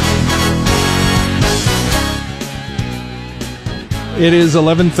It is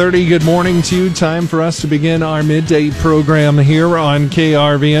 11:30. Good morning to you. Time for us to begin our midday program here on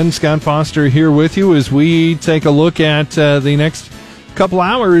KRVN. Scott Foster here with you as we take a look at the next couple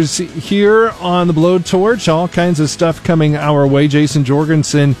hours here on the Blowtorch. All kinds of stuff coming our way. Jason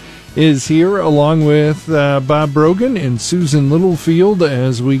Jorgensen is here along with Bob Brogan and Susan Littlefield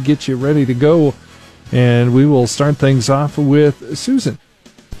as we get you ready to go. And we will start things off with Susan.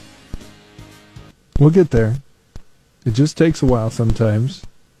 We'll get there. It just takes a while sometimes.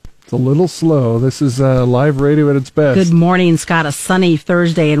 It's a little slow. This is live radio at its best. Good morning, Scott. A sunny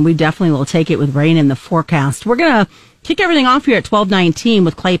Thursday, and we definitely will take it with rain in the forecast. We're going to kick everything off here at 12:19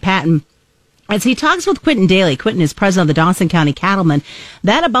 with Clay Patton as he talks with Quentin Daly. Quentin is president of the Dawson County Cattlemen.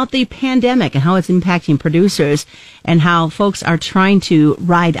 That about the pandemic and how it's impacting producers and how folks are trying to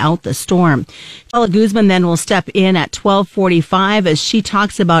ride out the storm. Paula Guzman then will step in at 12:45 as she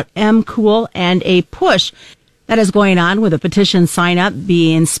talks about M-Cool and a push that is going on with a petition sign-up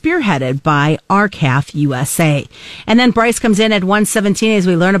being spearheaded by RCAF USA. And then Bryce comes in at 1:17 as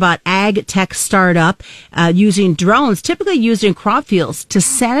we learn about ag tech startup using drones, typically used in crop fields, to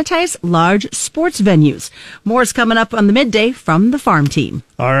sanitize large sports venues. More is coming up on the midday from the farm team.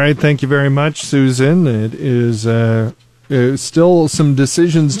 All right, thank you very much, Susan. It is still some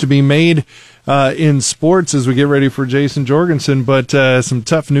decisions to be made in sports as we get ready for Jason Jorgensen, but some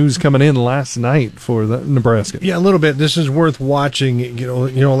tough news coming in last night for the Nebraska. Yeah, a little bit. This is worth watching. You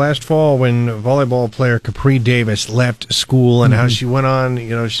know, last fall when volleyball player Capri Davis left school and how she went on,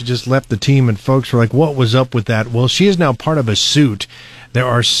 she just left the team and folks were like, what was up with that? Well, she is now part of a suit. There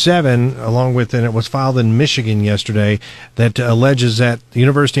are 7, along with, and it was filed in Michigan yesterday, that alleges that the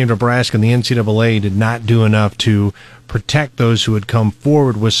University of Nebraska and the NCAA did not do enough to protect those who had come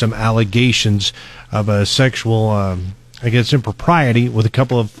forward with some allegations of a sexual, impropriety with a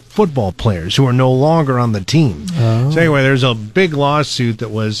couple of football players who are no longer on the team. So anyway, there's a big lawsuit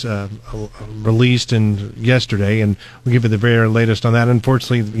that was released yesterday, and we'll give you the very latest on that.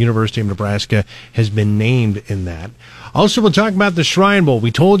 Unfortunately, the University of Nebraska has been named in that. Also, we'll talk about the Shrine Bowl.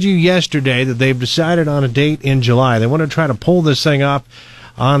 We told you yesterday that they've decided on a date in July. They want to try to pull this thing off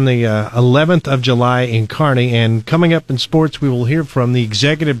on the 11th of July in Kearney. And coming up in sports, we will hear from the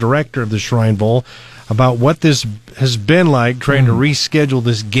executive director of the Shrine Bowl about what this has been like trying to reschedule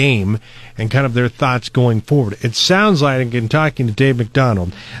this game and kind of their thoughts going forward. It sounds like, in talking to Dave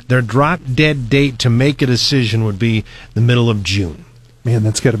McDonald, their drop-dead date to make a decision would be the middle of June. Man,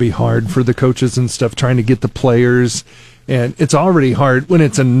 that's got to be hard for the coaches and stuff, trying to get the players. And it's already hard when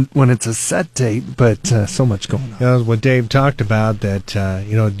it's a set date, but so much going on. That's what Dave talked about, that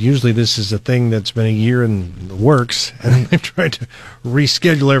usually this is a thing that's been a year in the works, and they've tried to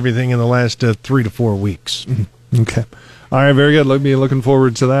reschedule everything in the last 3 to 4 weeks. Okay. All right, very good. Looking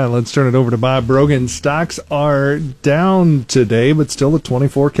forward to that. Let's turn it over to Bob Brogan. Stocks are down today, but still at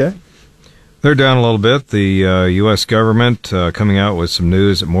 24K. They're down a little bit. The U.S. government coming out with some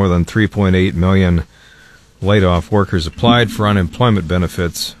news that more than 3.8 million laid-off workers applied for unemployment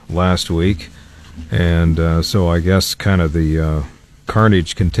benefits last week. And so I guess kind of the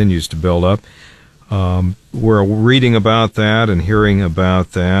carnage continues to build up. We're reading about that and hearing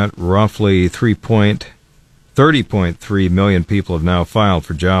about that. Roughly 30.3 million people have now filed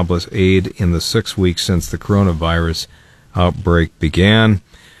for jobless aid in the 6 weeks since the coronavirus outbreak began.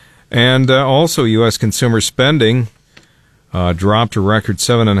 And also, U.S. consumer spending dropped a record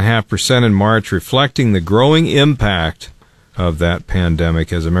 7.5% in March, reflecting the growing impact of that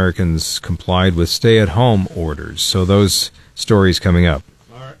pandemic as Americans complied with stay-at-home orders. So those stories coming up.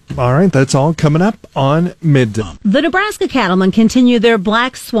 All right, that's all coming up on Midday. The Nebraska Cattlemen continue their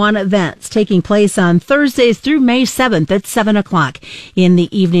Black Swan events, taking place on Thursdays through May 7th at 7 o'clock in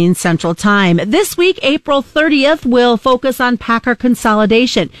the evening Central Time. This week, April 30th, will focus on packer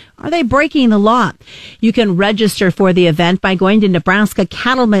consolidation. Are they breaking the law? You can register for the event by going to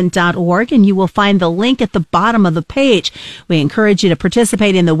nebraskacattlemen.org, and you will find the link at the bottom of the page. We encourage you to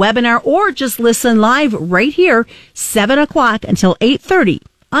participate in the webinar or just listen live right here, 7 o'clock until 8:30.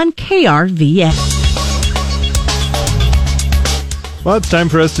 On KRVN. Well, it's time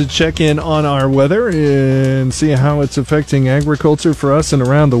for us to check in on our weather and see how it's affecting agriculture for us and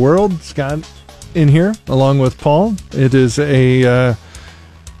around the world. Scott in here, along with Paul. It is it's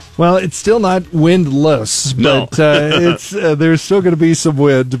still not windless, but it's there's still going to be some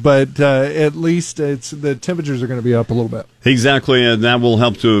wind, but at least the temperatures are going to be up a little bit. Exactly, and that will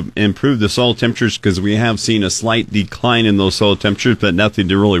help to improve the soil temperatures because we have seen a slight decline in those soil temperatures, but nothing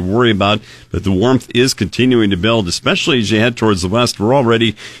to really worry about. But the warmth is continuing to build, especially as you head towards the west. We're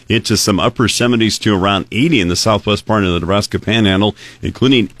already into some upper 70s to around 80 in the southwest part of the Nebraska Panhandle,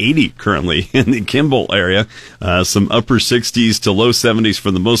 including 80 currently in the Kimball area. Some upper 60s to low 70s for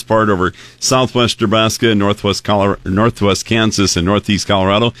the most part over southwest Nebraska, northwest Kansas, and northeast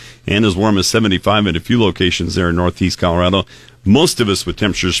Colorado, and as warm as 75 at a few locations there in northeast Colorado. Most of us with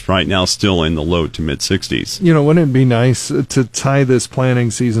temperatures right now still in the low to mid 60s. Wouldn't it be nice to tie this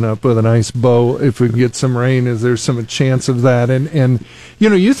planting season up with a nice bow if we get some rain? Is there some chance of that? And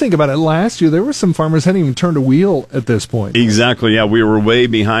you think about it, last year there were some farmers hadn't even turned a wheel at this point. Exactly, yeah, we were way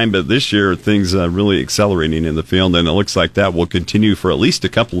behind, but this year things really accelerating in the field, and it looks like that will continue for at least a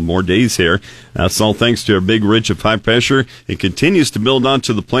couple more days here. That's all thanks to a big ridge of high pressure. It continues to build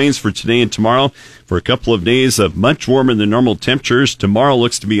onto the plains for today and tomorrow for a couple of days of much warmer than normal temperatures. Tomorrow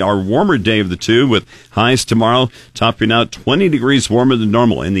looks to be our warmer day of the two, with highs tomorrow topping out 20 degrees warmer than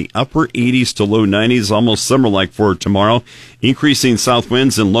normal in the upper 80s to low 90s, almost summer-like for tomorrow. Increasing south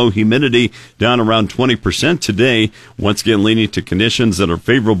winds and low humidity down around 20% today, once again leading to conditions that are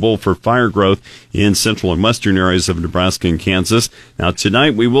favorable for fire growth in central and western areas of Nebraska and Kansas. Now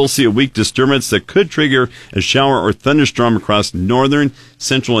tonight we will see a weak disturbance that could trigger a shower or thunderstorm across northern,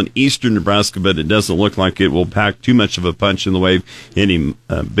 central, and eastern Nebraska, but it doesn't look like it will pack too much of a punch in the way of any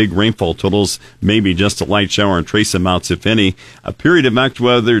big rainfall totals, maybe just a light shower and trace amounts, if any. A period of active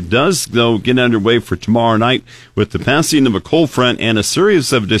weather does, though, get underway for tomorrow night with the passing of a cold front and a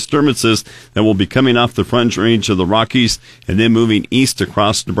series of disturbances that will be coming off the front range of the Rockies and then moving east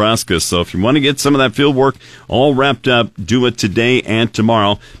across Nebraska. So if you want to get some of that field work all wrapped up, do it today and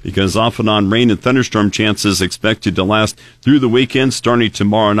tomorrow, because off and on rain and thunderstorm chances expected to last through the weekend, starting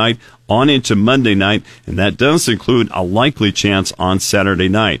tomorrow night on into Monday night, and that does include a likely chance on Saturday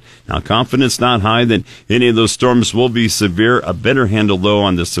night. Now, confidence not high that any of those storms will be severe. A better handle, though,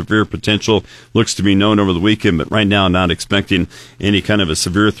 on the severe potential looks to be known over the weekend, but right now not expecting any kind of a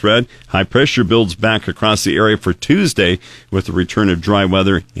severe threat. High pressure builds back across the area for Tuesday with the return of dry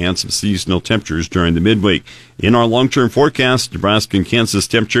weather and some seasonal temperatures during the midweek. In our long-term forecast, Nebraska and Kansas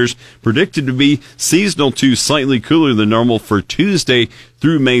temperatures predicted to be seasonal to slightly cooler than normal for Tuesday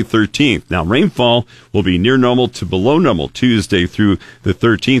through May 13th. Now, rainfall will be near normal to below normal Tuesday through the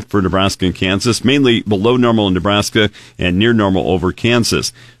 13th for Nebraska and Kansas, mainly below normal in Nebraska and near normal over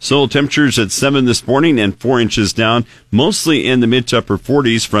Kansas. Soil temperatures at 7 this morning and 4 inches down, mostly in the mid to upper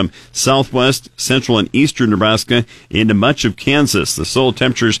 40s from southwest, central, and eastern Nebraska into much of Kansas. The soil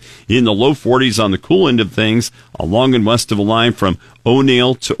temperatures in the low 40s on the cool end of things, along and west of a line from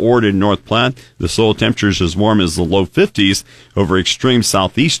O'Neill to Ord in North Platte. The soil temperatures as warm as the low 50s over extreme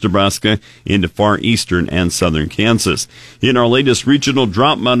southeast Nebraska into far eastern and southern Kansas. In our latest regional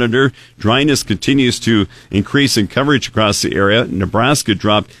drought monitor, dryness continues to increase in coverage across the area. Nebraska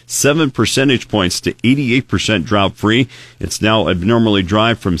dropped 7 percentage points to 88% drought free. It's now abnormally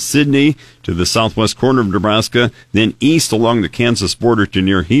dry from Sidney to the southwest corner of Nebraska, then east along the Kansas border to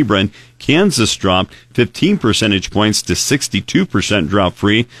near Hebron. Kansas dropped 15 percentage points to 62%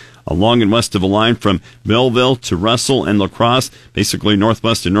 drought-free. Along and west of a line from Belleville to Russell and La Crosse, basically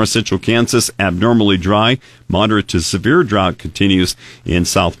northwest and north central Kansas, abnormally dry. Moderate to severe drought continues in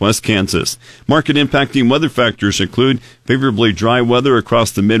southwest Kansas. Market impacting weather factors include favorably dry weather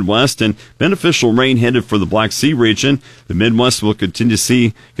across the Midwest and beneficial rain headed for the Black Sea region. The Midwest will continue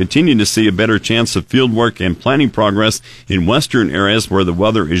to see a better chance of field work and planting progress in western areas where the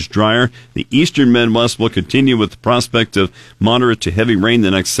weather is drier. The eastern Midwest will continue with the prospect of moderate to heavy rain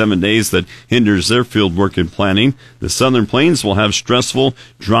the next 7 days that hinders their field work and planning. The southern plains will have stressful,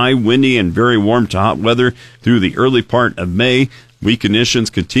 dry, windy, and very warm to hot weather through the early part of May. Weak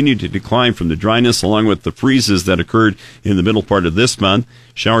conditions continue to decline from the dryness along with the freezes that occurred in the middle part of this month.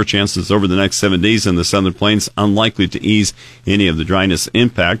 Shower chances over the next 7 days in the southern plains unlikely to ease any of the dryness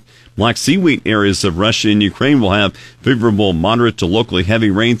impact. Black Sea wheat areas of Russia and Ukraine will have favorable moderate to locally heavy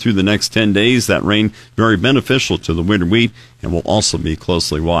rain through the next 10 days. That rain very beneficial to the winter wheat and will also be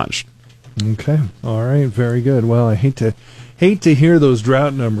closely watched. Okay. All right. Very good. Well, I hate to hear those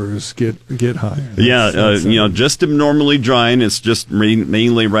drought numbers get higher. Just abnormally dry, and it's just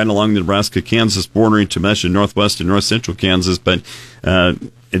mainly right along the Nebraska-Kansas bordering to much of northwest and north central Kansas, but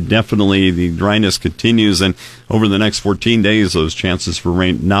definitely the dryness continues, and over the next 14 days, those chances for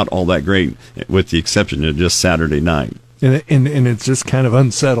rain not all that great, with the exception of just Saturday night. And it's just kind of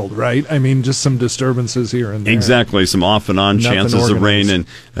unsettled, right? I mean, just some disturbances here and there. Exactly, some off and on Nothing chances of rain,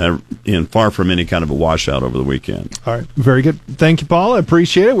 organized. and far from any kind of a washout over the weekend. All right, very good. Thank you, Paul. I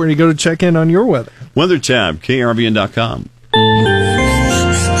appreciate it. Where do you go to check in on your weather? Weather tab, krvn.com.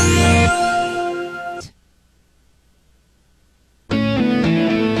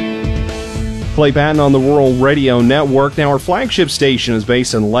 Clay Patton on the Rural Radio Network. Now, our flagship station is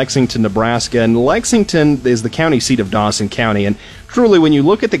based in Lexington, Nebraska, and Lexington is the county seat of Dawson County. And truly, when you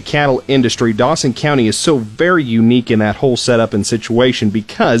look at the cattle industry, Dawson County is so very unique in that whole setup and situation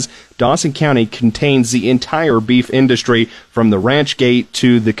because Dawson County contains the entire beef industry from the ranch gate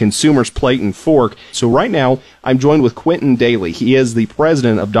to the consumer's plate and fork. So right now, I'm joined with Quentin Daly. He is the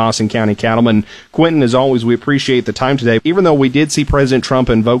president of Dawson County Cattlemen. Quentin, as always, we appreciate the time today. Even though we did see President Trump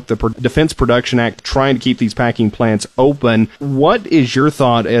invoke the Defense Production Act trying to keep these packing plants open, what is your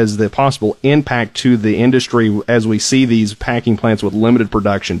thought as the possible impact to the industry as we see these packing plants with limited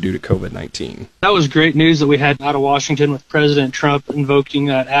production due to COVID-19? That was great news that we had out of Washington with President Trump invoking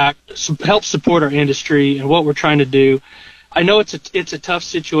that act to help support our industry and what we're trying to do. I know it's a tough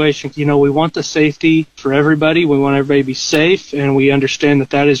situation. You know, we want the safety for everybody. We want everybody to be safe, and we understand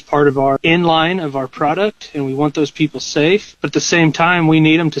that that is part of our inline of our product, and we want those people safe. But at the same time, we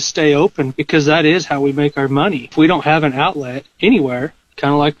need them to stay open because that is how we make our money. If we don't have an outlet anywhere,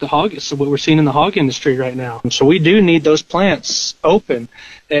 kind of like the hog, so what we're seeing in the hog industry right now. So we do need those plants open,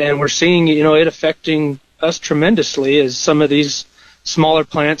 and we're seeing, you know, it affecting us tremendously as some of these smaller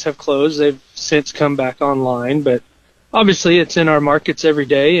plants have closed. They've since come back online, but obviously it's in our markets every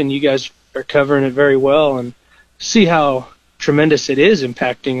day, and you guys are covering it very well and see how tremendous it is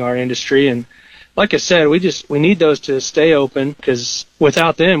impacting our industry. And like I said, we need those to stay open because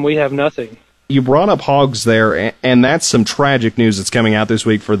without them, we have nothing. You brought up hogs there, and that's some tragic news that's coming out this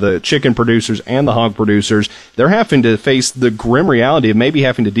week for the chicken producers and the hog producers. They're having to face the grim reality of maybe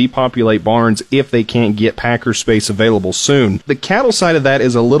having to depopulate barns if they can't get packer space available soon. The cattle side of that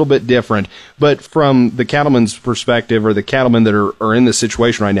is a little bit different, but from the cattleman's perspective, or the cattlemen that are in this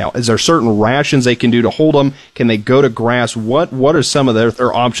situation right now, is there certain rations they can do to hold them? Can they go to grass? What are some of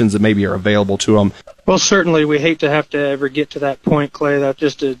their options that maybe are available to them? Well, certainly we hate to have to ever get to that point, Clay. That's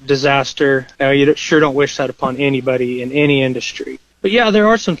just a disaster. You sure don't wish that upon anybody in any industry. But yeah, there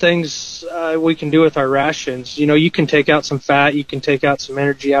are some things we can do with our rations. You know, you can take out some fat, you can take out some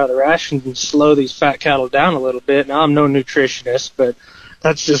energy out of the rations and slow these fat cattle down a little bit. Now, I'm no nutritionist, but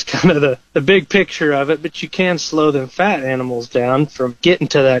that's just kind of the big picture of it. But you can slow them fat animals down from getting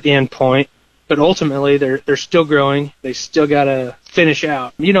to that end point. But ultimately, they're still growing. They still got to finish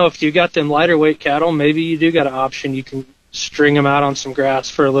out. You know, if you got them lighter weight cattle, maybe you do got an option. You can string them out on some grass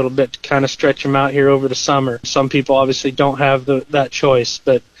for a little bit to kind of stretch them out here over the summer. Some people obviously don't have that choice,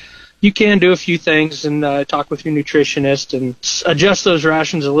 but you can do a few things and talk with your nutritionist and adjust those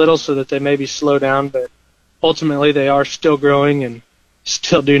rations a little so that they maybe slow down. But ultimately, they are still growing and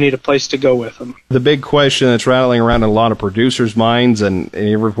still do need a place to go with them. The big question that's rattling around in a lot of producers' minds, and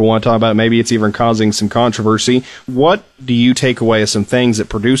if we want to talk about it, maybe it's even causing some controversy. What do you take away as some things that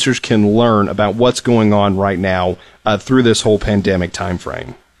producers can learn about what's going on right now through this whole pandemic time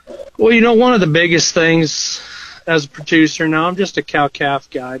frame? Well, you know, one of the biggest things as a producer, now I'm just a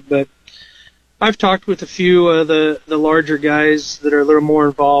cow-calf guy, but I've talked with a few of the larger guys that are a little more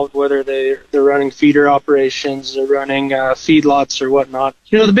involved, whether they're running feeder operations or running feedlots or whatnot.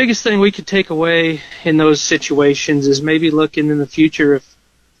 You know, the biggest thing we could take away in those situations is maybe looking in the future, if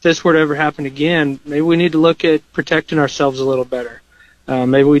this were to ever happen again, maybe we need to look at protecting ourselves a little better.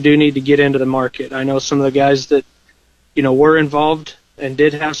 Maybe we do need to get into the market. I know some of the guys that, you know, were involved and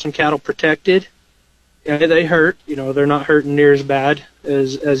did have some cattle protected. Yeah, they hurt. You know, they're not hurting near as bad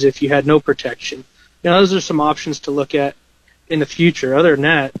as if you had no protection. You know, those are some options to look at in the future. Other than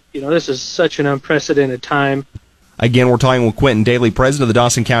that, you know, this is such an unprecedented time. Again, we're talking with Quentin Daly, president of the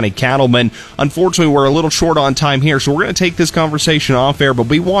Dawson County Cattlemen. Unfortunately, we're a little short on time here, so we're going to take this conversation off air, but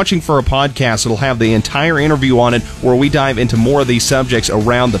be watching for a podcast that'll have the entire interview on it where we dive into more of these subjects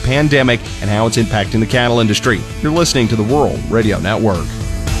around the pandemic and how it's impacting the cattle industry. You're listening to the Rural Radio Network.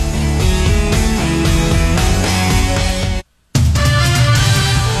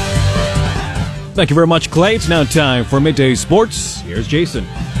 Thank you very much, Clay. It's now time for Midday Sports. Here's Jason.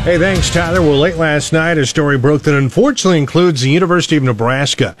 Hey, thanks, Tyler. Well, late last night, a story broke that unfortunately includes the University of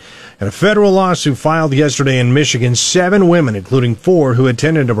Nebraska. In a federal lawsuit filed yesterday in Michigan, 7 women, including 4 who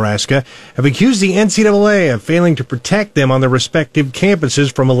attended Nebraska, have accused the NCAA of failing to protect them on their respective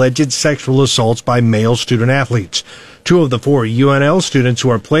campuses from alleged sexual assaults by male student athletes. Two of the four UNL students who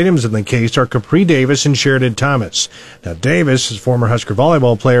are plaintiffs in the case are Capri Davis and Sheridan Thomas. Now, Davis, former Husker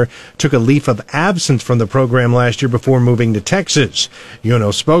volleyball player, took a leave of absence from the program last year before moving to Texas.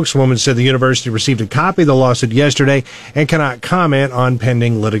 UNL spokeswoman said the university received a copy of the lawsuit yesterday and cannot comment on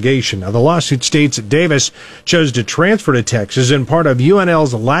pending litigation. Now, the lawsuit states that Davis chose to transfer to Texas in part of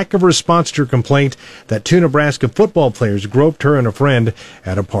UNL's lack of response to her complaint that two Nebraska football players groped her and a friend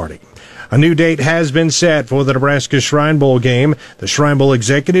at a party. A new date has been set for the Nebraska Shrine Bowl game. The Shrine Bowl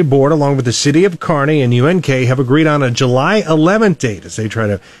Executive Board, along with the City of Kearney and UNK, have agreed on a July 11th date as they try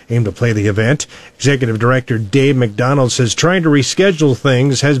to aim to play the event. Executive Director Dave McDonald says trying to reschedule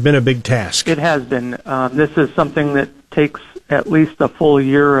things has been a big task. It has been. This is something that takes at least a full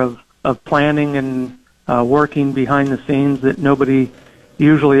year of planning and working behind the scenes that nobody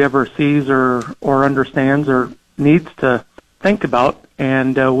usually ever sees or understands or needs to think about.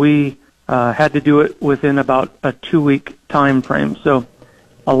 And we had to do it within about a 2-week time frame. So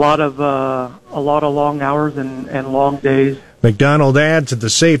a lot of long hours and long days. McDonald adds that the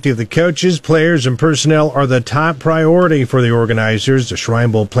safety of the coaches, players, and personnel are the top priority for the organizers. The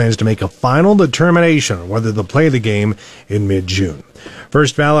Shrine Bowl plans to make a final determination on whether they'll play the game in mid-June.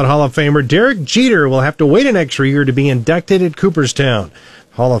 First ballot Hall of Famer Derek Jeter will have to wait an extra year to be inducted at Cooperstown.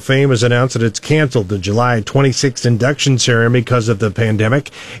 Hall of Fame has announced that it's canceled the July 26th induction ceremony because of the pandemic.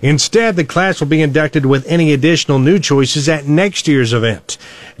 Instead, the class will be inducted with any additional new choices at next year's event.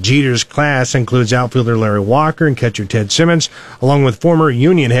 Jeter's class includes outfielder Larry Walker and catcher Ted Simmons, along with former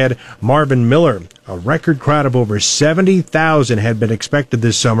Union head Marvin Miller. A record crowd of over 70,000 had been expected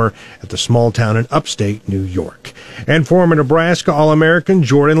this summer at the small town in upstate New York. And former Nebraska All-American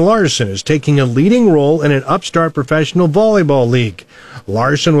Jordan Larson is taking a leading role in an upstart professional volleyball league.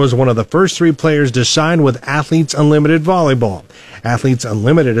 Larson was one of the first 3 players to sign with Athletes Unlimited Volleyball. Athletes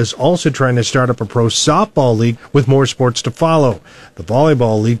Unlimited is also trying to start up a pro softball league with more sports to follow. The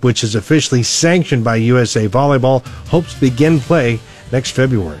Volleyball League, which is officially sanctioned by USA Volleyball, hopes to begin play next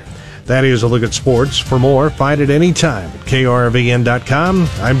February. That is a look at sports. For more, find it anytime at krvn.com.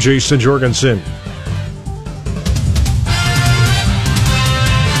 I'm Jason Jorgensen.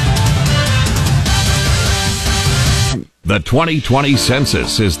 The 2020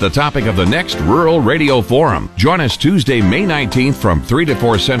 Census is the topic of the next Rural Radio Forum. Join us Tuesday, May 19th from 3 to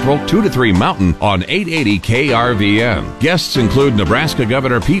 4 Central, 2 to 3 Mountain on 880 KRVN. Guests include Nebraska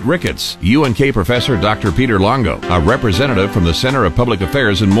Governor Pete Ricketts, UNK Professor Dr. Peter Longo, a representative from the Center of Public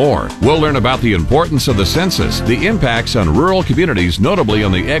Affairs, and more. We'll learn about the importance of the census, the impacts on rural communities, notably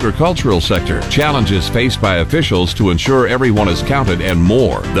on the agricultural sector, challenges faced by officials to ensure everyone is counted, and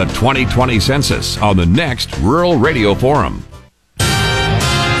more. The 2020 Census on the next Rural Radio Forum.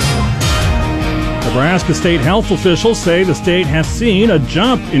 Nebraska state health officials say the state has seen a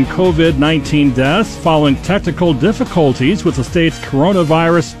jump in COVID-19 deaths following technical difficulties with the state's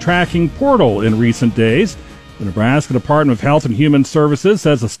coronavirus tracking portal in recent days. The Nebraska Department of Health and Human Services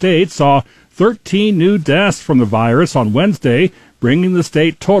says the state saw 13 new deaths from the virus on Wednesday, bringing the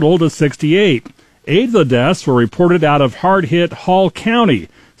state total to 68. 8 of the deaths were reported out of hard-hit Hall County.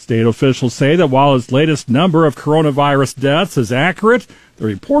 State officials say that while its latest number of coronavirus deaths is accurate, the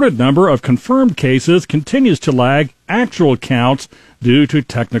reported number of confirmed cases continues to lag actual counts due to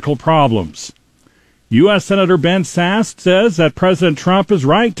technical problems. U.S. Senator Ben Sasse says that President Trump is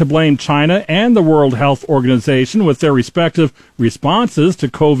right to blame China and the World Health Organization with their respective responses to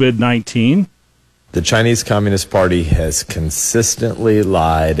COVID-19. The Chinese Communist Party has consistently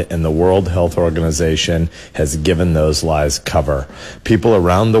lied, and the World Health Organization has given those lies cover. People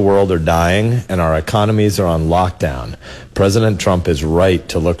around the world are dying, and our economies are on lockdown. President Trump is right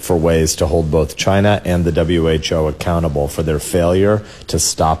to look for ways to hold both China and the WHO accountable for their failure to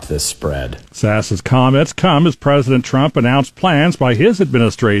stop this spread. Sasse's comments come as President Trump announced plans by his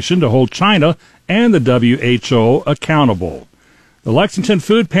administration to hold China and the WHO accountable. The Lexington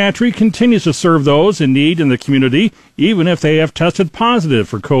Food Pantry continues to serve those in need in the community, even if they have tested positive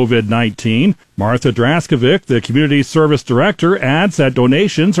for COVID-19. Martha Draskovic, the Community Service Director, adds that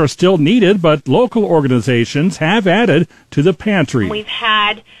donations are still needed, but local organizations have added to the pantry. We've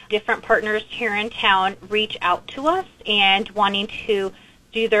had different partners here in town reach out to us and wanting to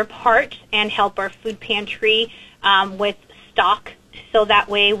do their part and help our food pantry with stock, so that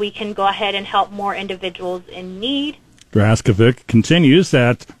way we can go ahead and help more individuals in need. Draskovic continues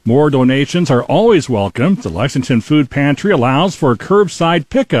that more donations are always welcome. The Lexington Food Pantry allows for curbside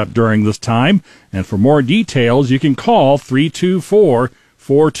pickup during this time, and for more details, you can call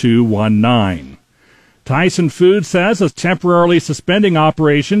 324-4219. Tyson Foods says it's temporarily suspending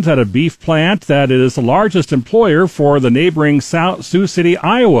operations at a beef plant that is the largest employer for the neighboring Sioux City,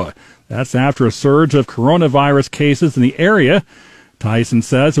 Iowa. That's after a surge of coronavirus cases in the area. Tyson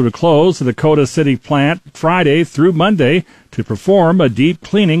says it would close the Dakota City plant Friday through Monday to perform a deep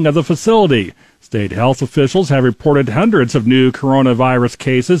cleaning of the facility. State health officials have reported hundreds of new coronavirus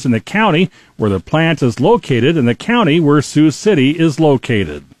cases in the county where the plant is located and the county where Sioux City is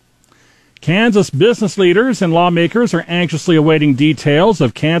located. Kansas business leaders and lawmakers are anxiously awaiting details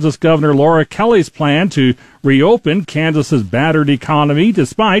of Kansas Governor Laura Kelly's plan to reopen Kansas's battered economy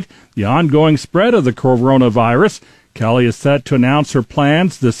despite the ongoing spread of the coronavirus. Kelly is set to announce her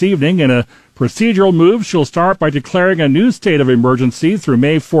plans this evening. In a procedural move, she'll start by declaring a new state of emergency through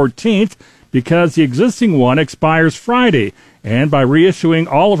May 14th because the existing one expires Friday, and by reissuing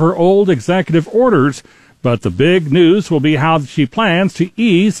all of her old executive orders. But the big news will be how she plans to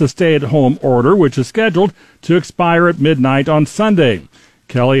ease the stay-at-home order, which is scheduled to expire at midnight on Sunday.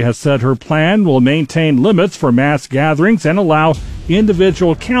 Kelly has said her plan will maintain limits for mass gatherings and allow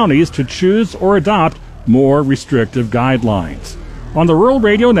individual counties to choose or adopt more restrictive guidelines. On the Rural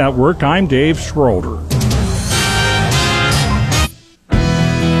Radio Network, I'm Dave Schroeder.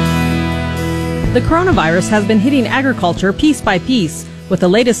 The coronavirus has been hitting agriculture piece by piece, with the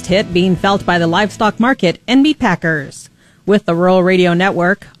latest hit being felt by the livestock market and meat packers. With the Rural Radio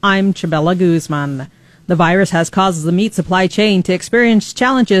Network, I'm Chabela Guzman. The virus has caused the meat supply chain to experience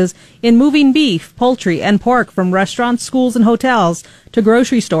challenges in moving beef, poultry, and pork from restaurants, schools, and hotels to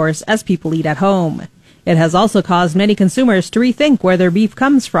grocery stores as people eat at home. It has also caused many consumers to rethink where their beef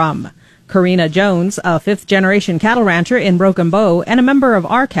comes from. Karina Jones, a fifth-generation cattle rancher in Broken Bow and a member of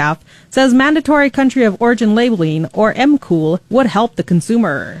RCAF, says mandatory country of origin labeling, or MCOOL, would help the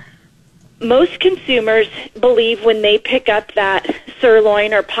consumer. Most consumers believe when they pick up that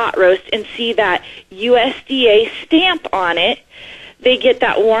sirloin or pot roast and see that USDA stamp on it, they get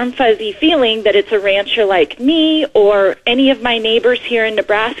that warm, fuzzy feeling that it's a rancher like me or any of my neighbors here in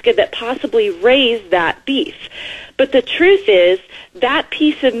Nebraska that possibly raised that beef. But the truth is, that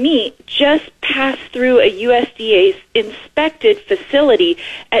piece of meat just passed through a USDA inspected facility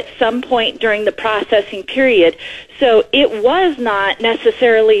at some point during the processing period. So it was not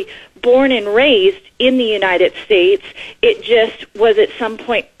necessarily born and raised in the United States. It just was at some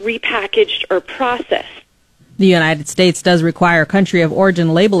point repackaged or processed. The United States does require country of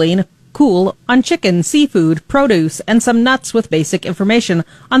origin labeling, COOL, on chicken, seafood, produce, and some nuts with basic information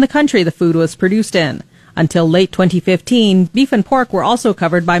on the country the food was produced in. Until late 2015, beef and pork were also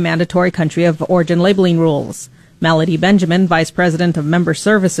covered by mandatory country of origin labeling rules. Melody Benjamin, Vice President of Member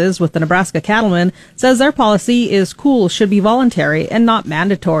Services with the Nebraska Cattlemen, says their policy is COOL should be voluntary and not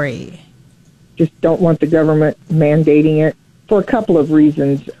mandatory. Just don't want the government mandating it for a couple of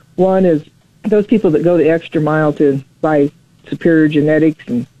reasons. One is those people that go the extra mile to buy superior genetics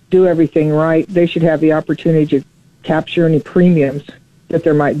and do everything right, they should have the opportunity to capture any premiums that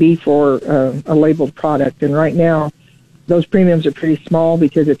there might be for a labeled product. And right now, those premiums are pretty small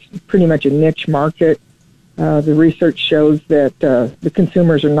because it's pretty much a niche market. The research shows that the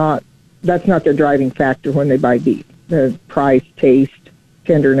consumers that's not their driving factor when they buy beef. The price, taste,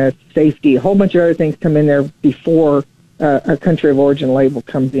 tenderness, safety, a whole bunch of other things come in there before a country of origin label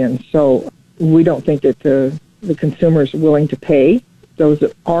comes in. So we don't think that the consumers are willing to pay. Those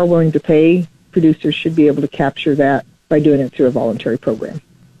that are willing to pay, producers should be able to capture that by doing it through a voluntary program.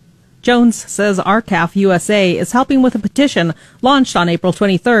 Jones says RCAF USA is helping with a petition launched on April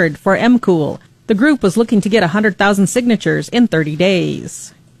 23rd for MCOOL. The group was looking to get 100,000 signatures in 30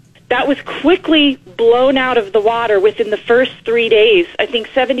 days. That was quickly blown out of the water within the first 3 days. I think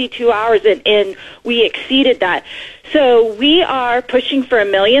 72 hours and we exceeded that. So we are pushing for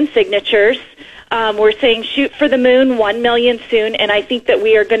 1 million signatures. We're saying shoot for the moon, 1 million soon, and I think that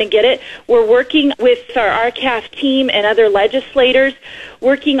we are going to get it. We're working with our RCAF team and other legislators,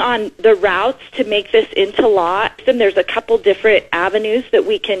 working on the routes to make this into law. And there's a couple different avenues that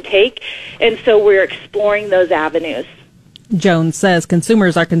we can take, and so we're exploring those avenues. Jones says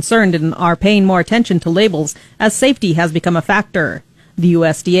consumers are concerned and are paying more attention to labels as safety has become a factor. The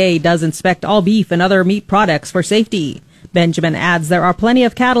USDA does inspect all beef and other meat products for safety. Benjamin adds there are plenty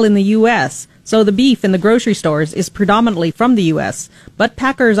of cattle in the U.S., so the beef in the grocery stores is predominantly from the U.S., but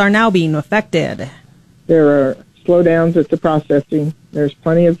packers are now being affected. There are slowdowns at the processing. There's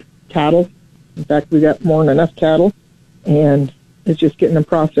plenty of cattle. In fact, we got more than enough cattle, and it's just getting them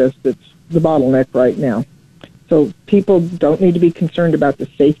processed that's the bottleneck right now. So people don't need to be concerned about the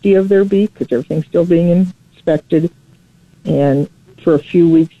safety of their beef because everything's still being inspected. And for a few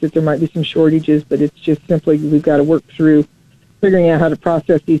weeks that there might be some shortages, but it's just simply we've got to work through figuring out how to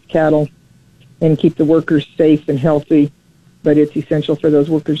process these cattle and keep the workers safe and healthy. But it's essential for those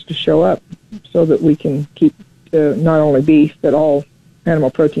workers to show up so that we can keep not only beef, but all animal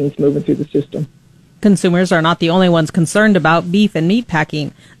proteins moving through the system. Consumers are not the only ones concerned about beef and meat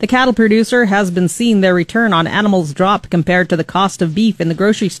packing. The cattle producer has been seeing their return on animals drop compared to the cost of beef in the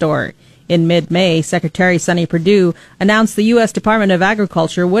grocery store. In mid-May, Secretary Sonny Perdue announced the U.S. Department of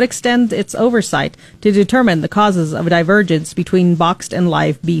Agriculture would extend its oversight to determine the causes of a divergence between boxed and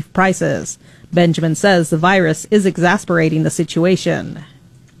live beef prices. Benjamin says the virus is exasperating the situation.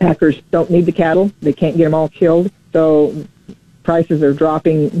 Packers don't need the cattle. They can't get them all killed. So prices are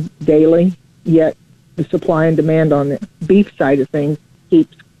dropping daily, yet the supply and demand on the beef side of things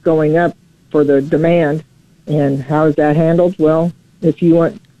keeps going up for the demand. And how is that handled? Well, if you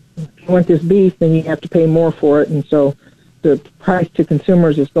want this beef, then you have to pay more for it. And so the price to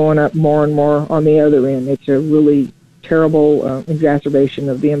consumers is going up more and more on the other end. It's a really terrible exacerbation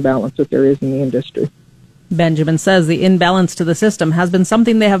of the imbalance that there is in the industry. Benjamin says the imbalance to the system has been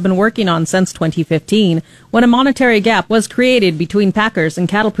something they have been working on since 2015, when a monetary gap was created between packers and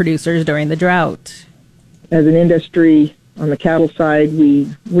cattle producers during the drought. As an industry on the cattle side, we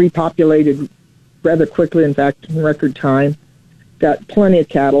repopulated rather quickly, in fact, in record time, got plenty of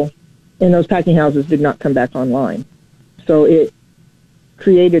cattle, and those packing houses did not come back online. So it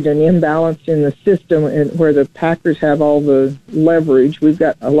created an imbalance in the system where the packers have all the leverage. We've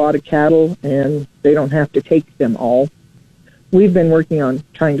got a lot of cattle, and they don't have to take them all. We've been working on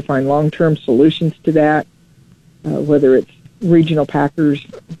trying to find long-term solutions to that, whether it's regional packers.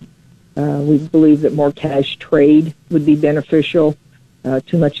 We believe that more cash trade would be beneficial.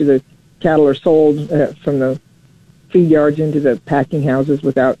 Too much of the cattle are sold from the feed yards into the packing houses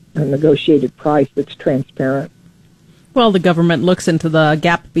without a negotiated price that's transparent. While the government looks into the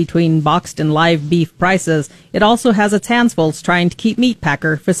gap between boxed and live beef prices, it also has its hands full trying to keep meat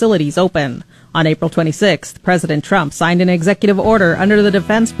packer facilities open. On April 26th, President Trump signed an executive order under the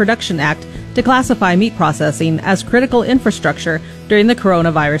Defense Production Act to classify meat processing as critical infrastructure during the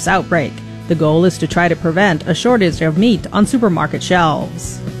coronavirus outbreak. The goal is to try to prevent a shortage of meat on supermarket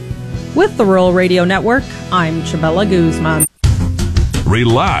shelves. With the Rural Radio Network, I'm Chabela Guzman.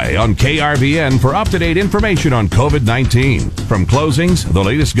 Rely on KRVN for up-to-date information on COVID-19. From closings, the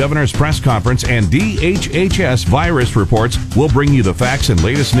latest governor's press conference, and DHHS virus reports, we'll bring you the facts and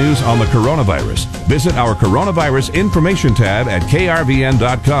latest news on the coronavirus. Visit our coronavirus information tab at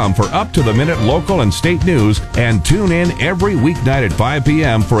krvn.com for up-to-the-minute local and state news, and tune in every weeknight at 5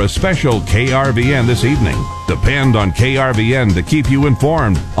 p.m. for a special KRVN This Evening. Depend on KRVN to keep you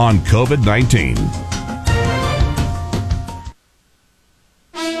informed on COVID-19.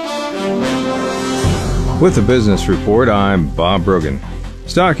 With the business report, I'm Bob Brogan.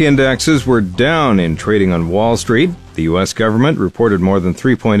 Stock indexes were down in trading on Wall Street. The U.S. government reported more than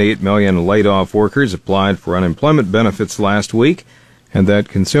 3.8 million laid-off workers applied for unemployment benefits last week, and that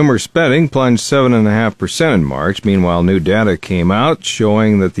consumer spending plunged 7.5% in March. Meanwhile, new data came out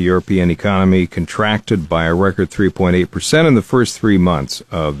showing that the European economy contracted by a record 3.8% in the first 3 months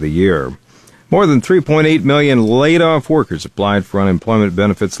of the year. More than 3.8 million laid-off workers applied for unemployment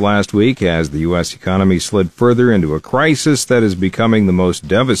benefits last week as the U.S. economy slid further into a crisis that is becoming the most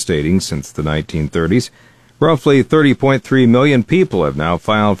devastating since the 1930s. Roughly 30.3 million people have now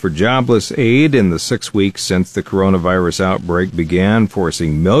filed for jobless aid in the 6 weeks since the coronavirus outbreak began,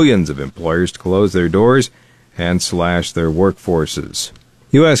 forcing millions of employers to close their doors and slash their workforces.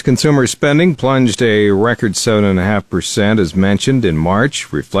 U.S. consumer spending plunged a record 7.5%, as mentioned, in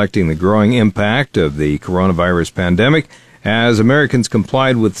March, reflecting the growing impact of the coronavirus pandemic as Americans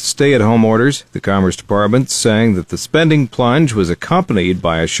complied with stay-at-home orders. The Commerce Department saying that the spending plunge was accompanied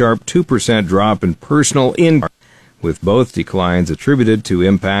by a sharp 2% drop in personal income, with both declines attributed to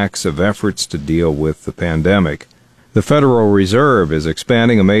impacts of efforts to deal with the pandemic. The Federal Reserve is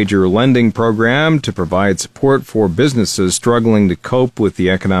expanding a major lending program to provide support for businesses struggling to cope with the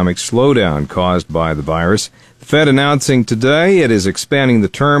economic slowdown caused by the virus. The Fed announcing today it is expanding the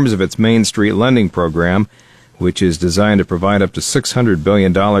terms of its Main Street lending program, which is designed to provide up to $600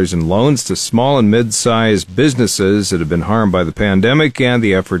 billion in loans to small and mid-sized businesses that have been harmed by the pandemic and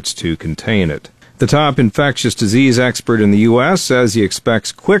the efforts to contain it. The top infectious disease expert in the U.S. says he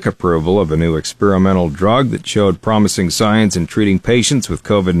expects quick approval of a new experimental drug that showed promising signs in treating patients with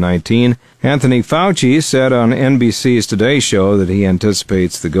COVID-19. Anthony Fauci said on NBC's Today Show that he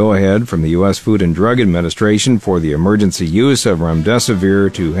anticipates the go-ahead from the U.S. Food and Drug Administration for the emergency use of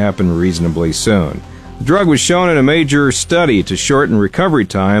remdesivir to happen reasonably soon. The drug was shown in a major study to shorten recovery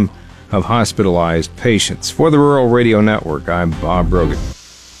time of hospitalized patients. For the Rural Radio Network, I'm Bob Brogan.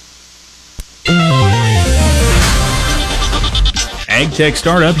 AgTech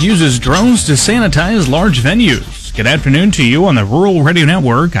startup uses drones to sanitize large venues. Good afternoon to you on the Rural Radio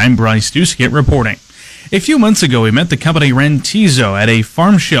Network. I'm Bryce Duskett reporting. A few months ago, we met the company Rantizo at a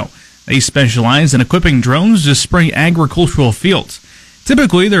farm show. They specialize in equipping drones to spray agricultural fields.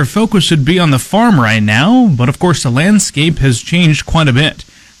 Typically, their focus should be on the farm right now, but of course the landscape has changed quite a bit.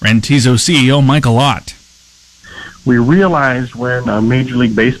 Rantizo CEO Michael Ott. We realized when a Major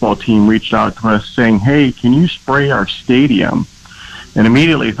League Baseball team reached out to us saying, hey, can you spray our stadium? And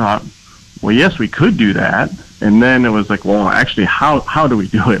immediately thought, well, yes, we could do that. And then it was like, well, actually, how do we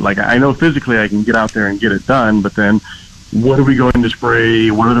do it? Like, I know physically I can get out there and get it done, but then what are we going to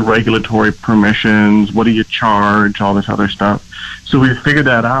spray? What are the regulatory permissions? What do you charge? All this other stuff. So we figured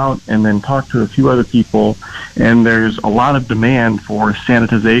that out and then talked to a few other people, and there's a lot of demand for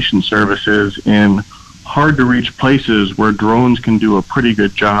sanitization services in hard-to-reach places where drones can do a pretty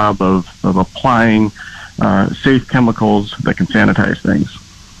good job of applying safe chemicals that can sanitize things.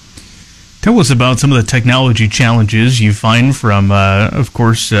 Tell us about some of the technology challenges you find from, of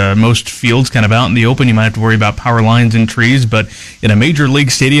course, most fields kind of out in the open. You might have to worry about power lines and trees, but in a major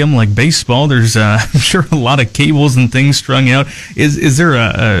league stadium like baseball, there's, I'm sure, a lot of cables and things strung out. Is there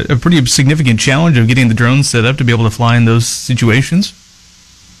a pretty significant challenge of getting the drones set up to be able to fly in those situations?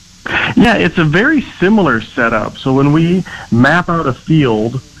 Yeah, it's a very similar setup. So when we map out a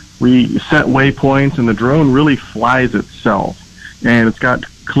field, we set waypoints, and the drone really flies itself. And it's got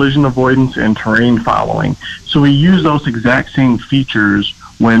collision avoidance and terrain following. So we use those exact same features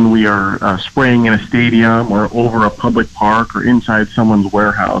when we are spraying in a stadium or over a public park or inside someone's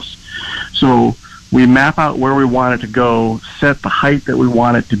warehouse. So we map out where we want it to go, set the height that we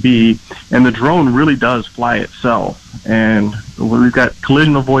want it to be, and the drone really does fly itself. And we've got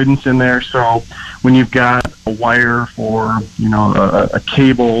collision avoidance in there, so when you've got a wire for, a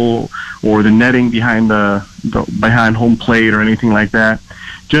cable or the netting behind behind home plate or anything like that,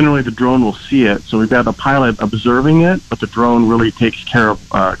 generally the drone will see it. So we've got the pilot observing it, but the drone really takes care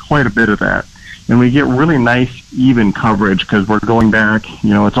of quite a bit of that. And we get really nice, even coverage because we're going back,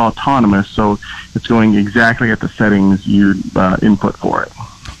 it's autonomous, so it's going exactly at the settings you input for it.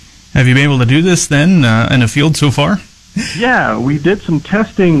 Have you been able to do this then in a field so far? Yeah, we did some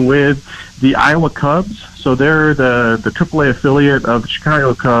testing with the Iowa Cubs. So they're the AAA affiliate of the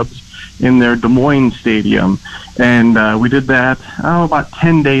Chicago Cubs in their Des Moines Stadium. And we did that about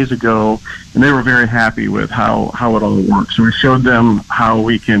 10 days ago, and they were very happy with how it all works. So we showed them how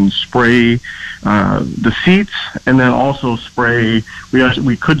we can spray the seats, and then also spray,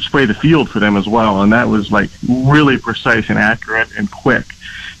 we could spray the field for them as well, and that was like really precise and accurate and quick.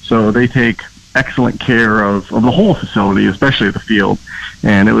 So they take excellent care of the whole facility, especially the field.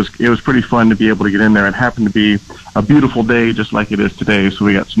 And it was pretty fun to be able to get in there. It happened to be a beautiful day, just like it is today. So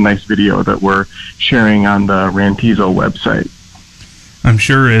we got some nice video that we're sharing on the Rantizo website. I'm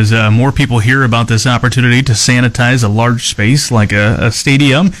sure as more people hear about this opportunity to sanitize a large space like a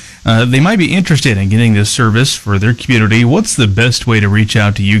stadium, they might be interested in getting this service for their community. What's the best way to reach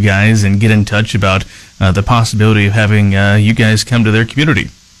out to you guys and get in touch about the possibility of having you guys come to their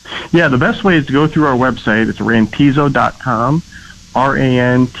community? Yeah, the best way is to go through our website. It's rantizo.com,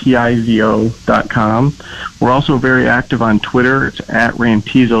 rantizo.com. We're also very active on Twitter. It's at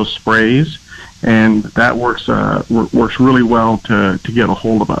Rantizo Sprays, and that works really well to get a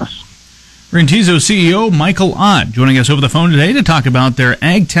hold of us. Rantizo CEO Michael Ott joining us over the phone today to talk about their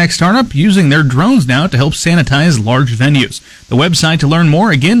ag tech startup using their drones now to help sanitize large venues. The website to learn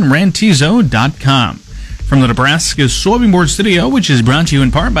more, again, rantizo.com. From the Nebraska Soybean Board Studio, which is brought to you in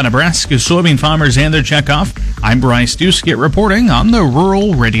part by Nebraska soybean farmers and their checkoff, I'm Bryce Duskett reporting on the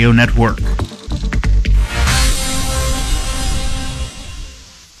Rural Radio Network.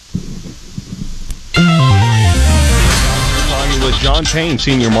 With John Payne,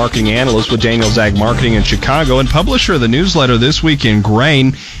 Senior Marketing Analyst with Daniels Ag Marketing in Chicago and publisher of the newsletter This Week in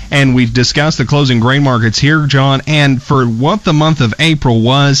Grain. And we discussed the closing grain markets here, John. And for what the month of April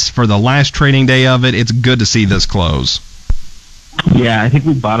was, for the last trading day of it, it's good to see this close. Yeah, I think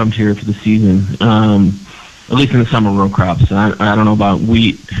we bottomed here for the season, at least in the summer row crops. I don't know about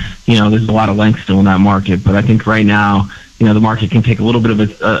wheat. There's a lot of length still in that market. But I think right now, the market can take a little bit of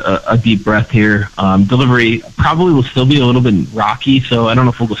a deep breath here. Delivery probably will still be a little bit rocky, so I don't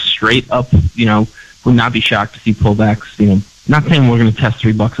know if we'll go straight up. Would not be shocked to see pullbacks. Not saying we're going to test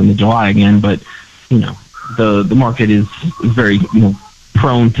 $3 in the July again, but the market is very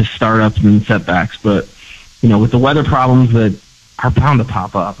prone to startups and setbacks. But with the weather problems that are bound to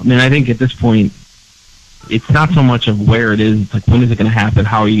pop up, I think at this point it's not so much of where it is. It's like, when is it going to happen?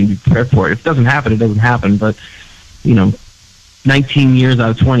 How are you going to be prepared for it? If it doesn't happen, it doesn't happen. But 19 years out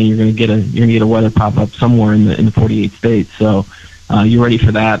of 20, you're going to get a weather pop up somewhere in the 48 states. So you're ready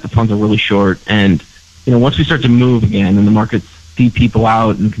for that. The funds are really short. And, once we start to move again and the markets see people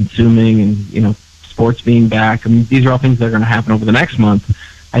out and consuming and, sports being back, I mean, these are all things that are going to happen over the next month.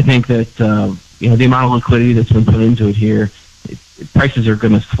 I think that, the amount of liquidity that's been put into it here, prices are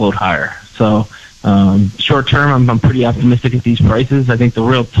going to float higher. So, short term, I'm pretty optimistic at these prices. I think the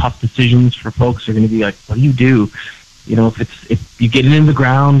real tough decisions for folks are going to be like, what do you do? If you get it in the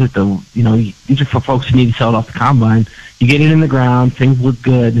ground at these are for folks who need to sell it off the combine. You get it in the ground, things look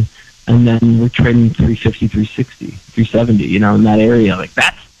good, and then we're trading 350, 360, 370, in that area. Like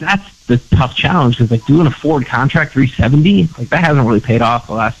that's the tough challenge, because like doing a forward contract 370, like that hasn't really paid off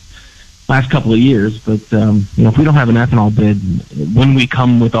the last couple of years. But if we don't have an ethanol bid, when we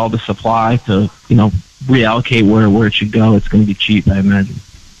come with all the supply to reallocate where it should go, it's going to be cheap, I imagine.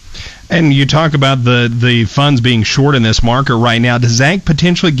 And you talk about the funds being short in this market right now. Does that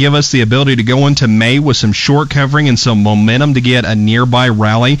potentially give us the ability to go into May with some short covering and some momentum to get a nearby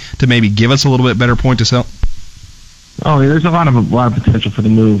rally to maybe give us a little bit better point to sell? Oh, there's a lot of potential for the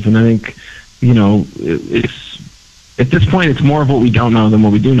move, and I think it's at this point it's more of what we don't know than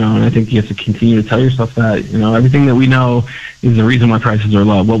what we do know, and I think you have to continue to tell yourself that everything that we know is the reason why prices are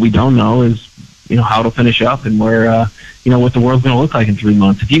low. What we don't know is how it'll finish up and where what the world's going to look like in 3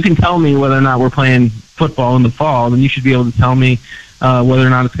 months. If you can tell me whether or not we're playing football in the fall, then you should be able to tell me whether or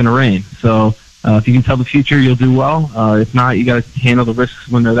not it's going to rain. So if you can tell the future, you'll do well. If not, you got to handle the risks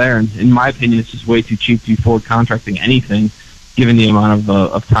when they're there. And in my opinion, it's just way too cheap to be forward contracting anything, given the amount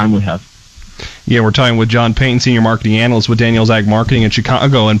of time we have. Yeah, we're talking with John Payton, Senior Marketing Analyst with Daniels Ag Marketing in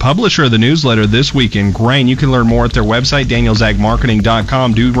Chicago and publisher of the newsletter This Week in Grain. You can learn more at their website,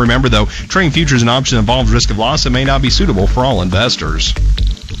 danielsagmarketing.com. Do remember, though, trading futures and options involves risk of loss that may not be suitable for all investors.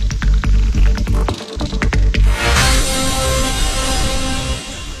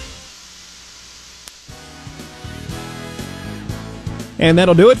 And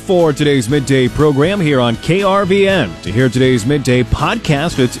that'll do it for today's midday program here on KRVN. To hear today's midday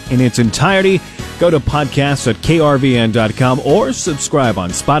podcast in its entirety, go to podcasts.krvn.com or subscribe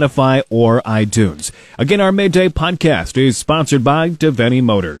on Spotify or iTunes. Again, our midday podcast is sponsored by Deviney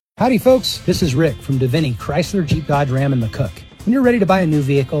Motor. Howdy, folks. This is Rick from Deviney Chrysler Jeep Dodge Ram and McCook. When you're ready to buy a new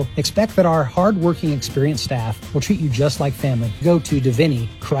vehicle, expect that our hard-working, experienced staff will treat you just like family. Go to Deviney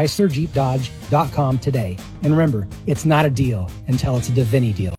Chrysler Jeep Dodge.com today. And remember, it's not a deal until it's a Deviney deal.